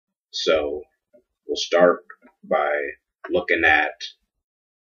So we'll start by looking at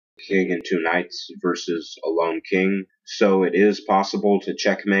king and two knights versus a lone king. So it is possible to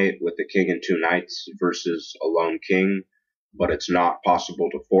checkmate with the king and two knights versus a lone king, but it's not possible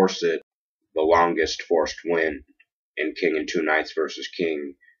to force it. The longest forced win in king and two knights versus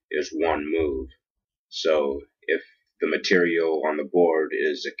king is one move. So if the material on the board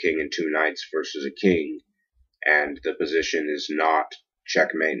is a king and two knights versus a king, and the position is not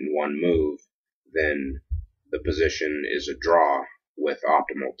checkmate in one move, then the position is a draw with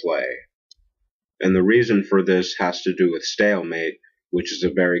optimal play. And the reason for this has to do with stalemate, which is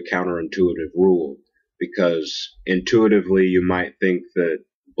a very counterintuitive rule, because intuitively you might think that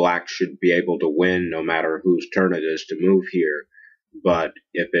black should be able to win no matter whose turn it is to move here, but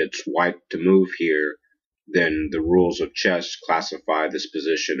if it's white to move here, then the rules of chess classify this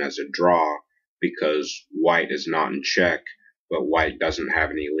position as a draw because white is not in check, but white doesn't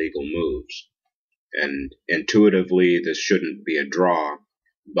have any legal moves. And intuitively, this shouldn't be a draw,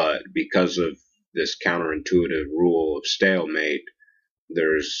 but because of this counterintuitive rule of stalemate,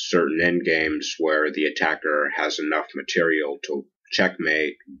 there's certain endgames where the attacker has enough material to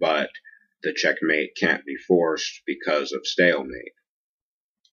checkmate, but the checkmate can't be forced because of stalemate.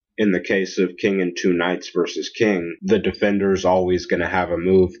 In the case of king and two knights versus king, the defender's always going to have a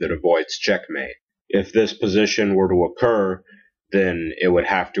move that avoids checkmate. If this position were to occur, then it would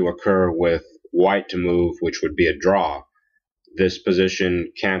have to occur with white to move, which would be a draw. This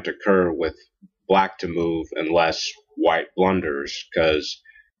position can't occur with black to move unless white blunders, because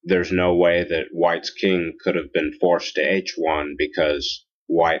there's no way that white's king could have been forced to h1 because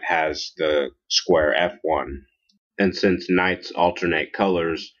white has the square f1. And since knights alternate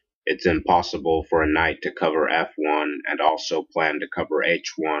colors, it's impossible for a knight to cover f1 and also plan to cover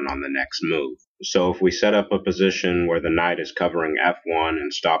h1 on the next move. So if we set up a position where the knight is covering f1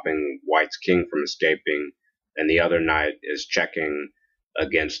 and stopping white's king from escaping, and the other knight is checking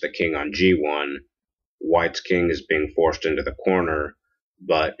against the king on g1, white's king is being forced into the corner,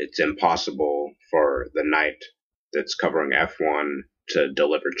 but it's impossible for the knight that's covering f1 to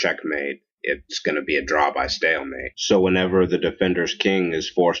deliver checkmate. It's going to be a draw by stalemate. So whenever the defender's king is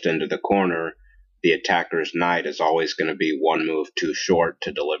forced into the corner, the attacker's knight is always going to be one move too short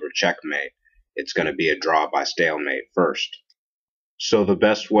to deliver checkmate. It's going to be a draw by stalemate first. So the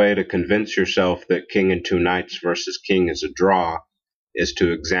best way to convince yourself that king and two knights versus king is a draw is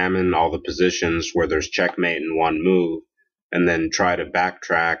to examine all the positions where there's checkmate in one move, and then try to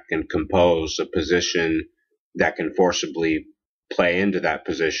backtrack and compose a position that can forcibly play into that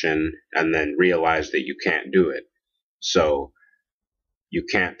position, and then realize that you can't do it. So you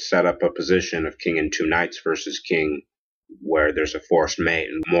can't set up a position of king and two knights versus king where there's a forced mate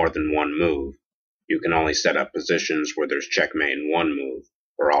in more than one move. You can only set up positions where there's checkmate in one move,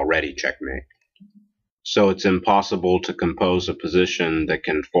 or already checkmate. So it's impossible to compose a position that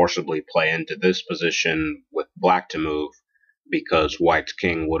can forcibly play into this position with black to move, because white's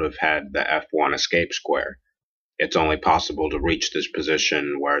king would have had the f1 escape square. It's only possible to reach this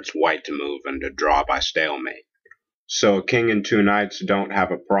position where it's white to move and to draw by stalemate. So king and two knights don't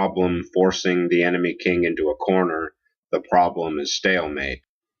have a problem forcing the enemy king into a corner. The problem is stalemate.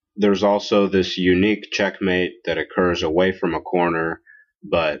 There's also this unique checkmate that occurs away from a corner,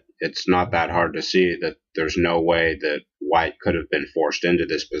 but it's not that hard to see that there's no way that white could have been forced into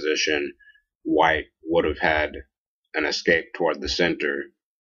this position. White would have had an escape toward the center.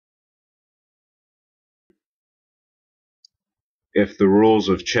 If the rules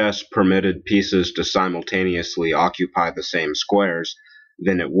of chess permitted pieces to simultaneously occupy the same squares,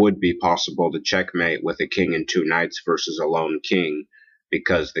 then it would be possible to checkmate with a king and two knights versus a lone king,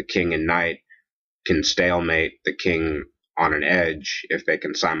 because the king and knight can stalemate the king on an edge if they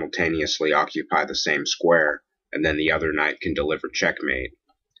can simultaneously occupy the same square, and then the other knight can deliver checkmate.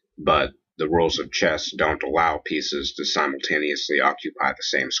 But the rules of chess don't allow pieces to simultaneously occupy the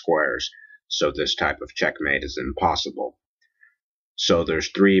same squares, so this type of checkmate is impossible. So there's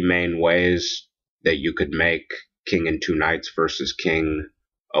three main ways that you could make king and two knights versus king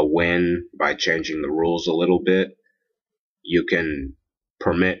a win by changing the rules a little bit. You can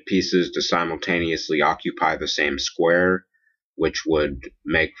permit pieces to simultaneously occupy the same square, which would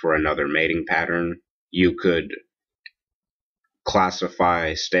make for another mating pattern. You could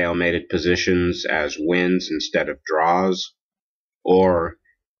classify stalemated positions as wins instead of draws, or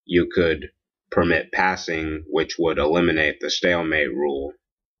you could permit passing, which would eliminate the stalemate rule.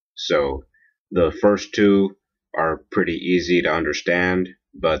 So the first two are pretty easy to understand,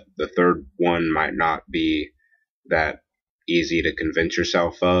 but the third one might not be that easy to convince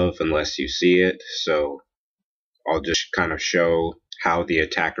yourself of unless you see it. So I'll just kind of show how the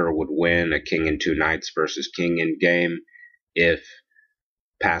attacker would win a king and two knights versus king in game if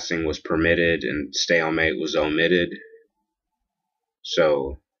passing was permitted and stalemate was omitted.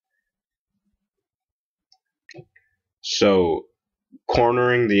 So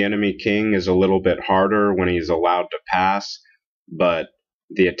cornering the enemy king is a little bit harder when he's allowed to pass, but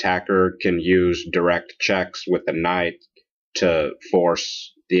the attacker can use direct checks with the knight to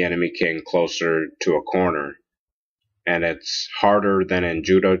force the enemy king closer to a corner. And it's harder than in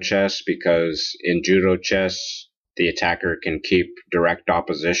judo chess because in judo chess, the attacker can keep direct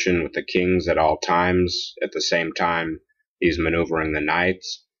opposition with the kings at all times at the same time he's maneuvering the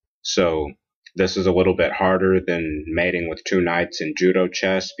knights. So this is a little bit harder than mating with two knights in judo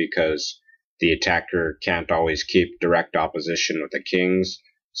chess because the attacker can't always keep direct opposition with the kings,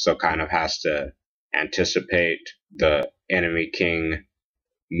 so kind of has to anticipate the enemy king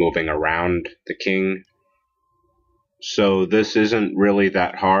moving around the king. So this isn't really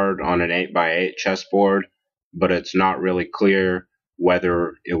that hard on an 8x8 chessboard, but it's not really clear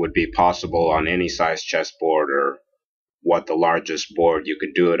whether it would be possible on any size chessboard or what the largest board you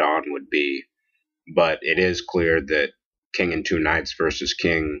could do it on would be. But it is clear that king and two knights versus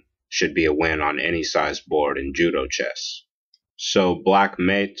king should be a win on any size board in judo chess. So black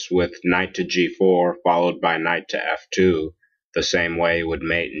mates with knight to g4 followed by knight to f2, the same way it would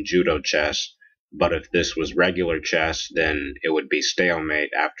mate in judo chess. But if this was regular chess, then it would be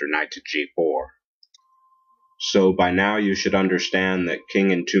stalemate after knight to g4. So by now you should understand that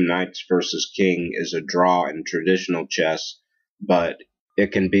king and two knights versus king is a draw in traditional chess, but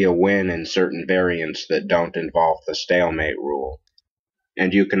it can be a win in certain variants that don't involve the stalemate rule.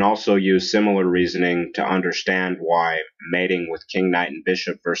 And you can also use similar reasoning to understand why mating with king, knight, and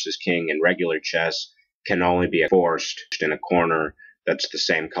bishop versus king in regular chess can only be forced in a corner that's the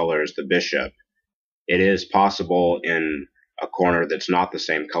same color as the bishop. It is possible in a corner that's not the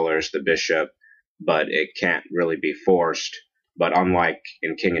same color as the bishop, but it can't really be forced. But unlike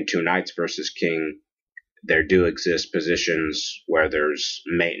in king and two knights versus king, there do exist positions where there's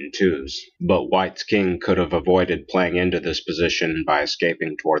mate and twos. But white's king could have avoided playing into this position by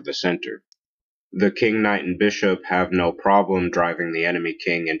escaping toward the center. The king, knight, and bishop have no problem driving the enemy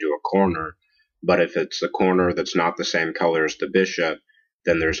king into a corner, but if it's the corner that's not the same color as the bishop,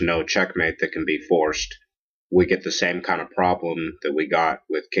 then there's no checkmate that can be forced. We get the same kind of problem that we got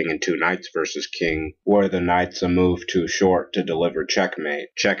with king and two knights versus king, where the knight's a move too short to deliver checkmate.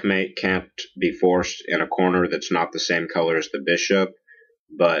 Checkmate can't be forced in a corner that's not the same color as the bishop,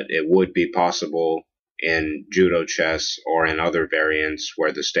 but it would be possible in judo chess or in other variants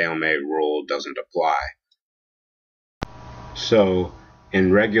where the stalemate rule doesn't apply. So,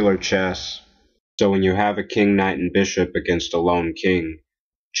 in regular chess, when you have a king, knight, and bishop against a lone king,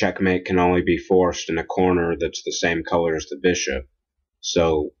 checkmate can only be forced in a corner that's the same color as the bishop.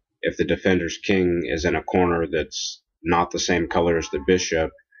 So if the defender's king is in a corner that's not the same color as the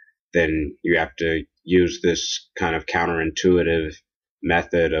bishop, then you have to use this kind of counterintuitive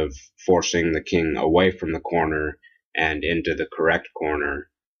method of forcing the king away from the corner and into the correct corner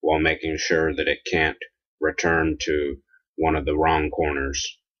while making sure that it can't return to one of the wrong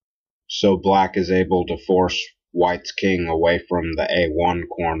corners. So black is able to force white's king away from the A1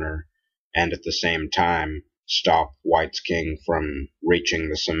 corner and at the same time stop white's king from reaching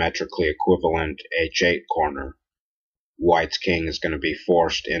the symmetrically equivalent H8 corner. White's king is going to be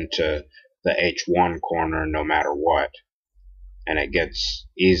forced into the H1 corner no matter what. And it gets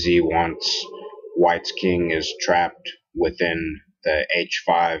easy once white's king is trapped within the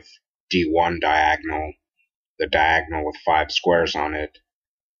H5 D1 diagonal, the diagonal with 5 squares on it.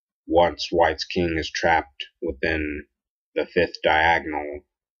 Once white's king is trapped within the 5th diagonal,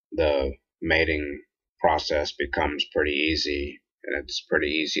 the mating process becomes pretty easy, and it's pretty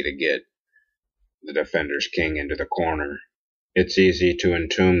easy to get the defender's king into the corner. It's easy to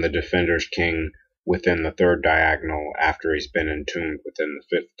entomb the defender's king within the 3rd diagonal after he's been entombed within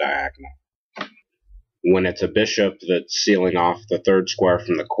the 5th diagonal. When it's a bishop that's sealing off the 3rd square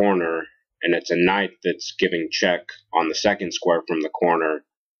from the corner, and it's a knight that's giving check on the 2nd square from the corner,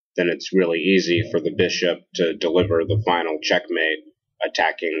 then it's really easy for the bishop to deliver the final checkmate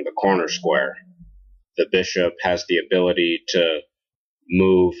attacking the corner square. The bishop has the ability to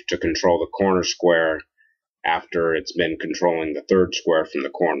move to control the corner square after it's been controlling the 3rd square from the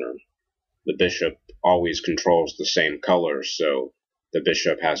corner. The bishop always controls the same color, so the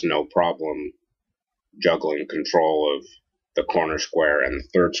bishop has no problem juggling control of the corner square and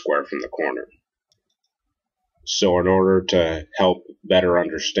the 3rd square from the corner. So in order to help better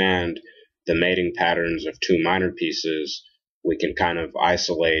understand the mating patterns of two minor pieces, we can kind of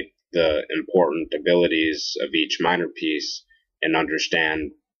isolate the important abilities of each minor piece and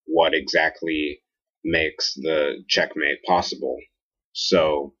understand what exactly makes the checkmate possible.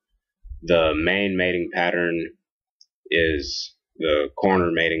 So the main mating pattern is the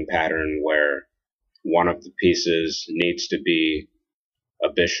corner mating pattern, where one of the pieces needs to be a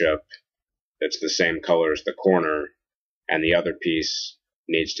bishop that's the same color as the corner, and the other piece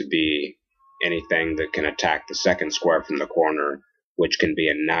needs to be anything that can attack the second square from the corner, which can be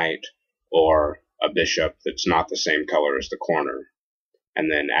a knight or a bishop that's not the same color as the corner.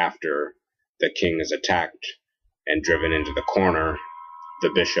 And then after the king is attacked and driven into the corner,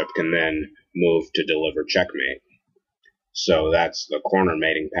 the bishop can then move to deliver checkmate. So that's the corner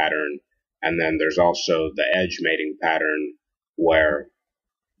mating pattern. And then there's also the edge mating pattern, where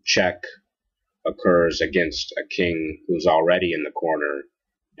check occurs against a king who's already in the corner,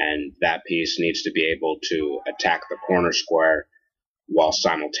 and that piece needs to be able to attack the corner square while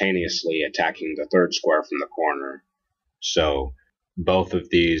simultaneously attacking the third square from the corner. So both of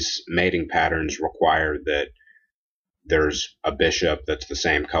these mating patterns require that there's a bishop that's the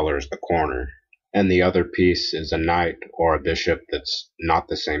same color as the corner, and the other piece is a knight or a bishop that's not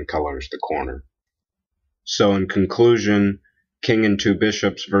the same color as the corner. So in conclusion, king and two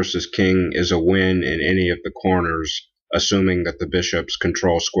bishops versus king is a win in any of the corners, assuming that the bishops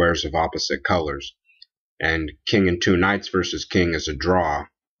control squares of opposite colors. And king and two knights versus king is a draw.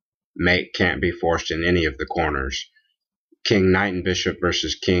 Mate can't be forced in any of the corners. King, knight, and bishop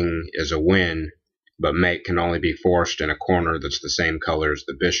versus king is a win, but mate can only be forced in a corner that's the same color as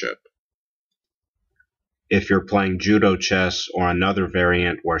the bishop. If you're playing judo chess or another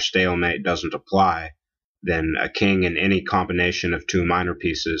variant where stalemate doesn't apply, then a king in any combination of two minor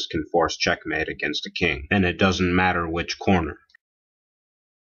pieces can force checkmate against a king, and it doesn't matter which corner.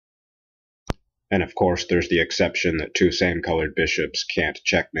 And of course, there's the exception that two same-colored bishops can't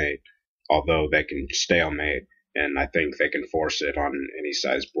checkmate, although they can stalemate, and I think they can force it on any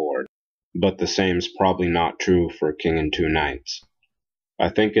size board. But the same's probably not true for king and two knights. I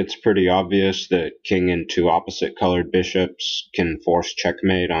think it's pretty obvious that king and two opposite-colored bishops can force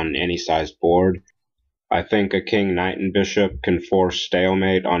checkmate on any size board. I think a king, knight, and bishop can force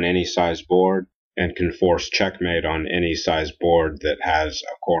stalemate on any size board, and can force checkmate on any size board that has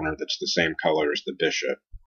a corner that's the same color as the bishop.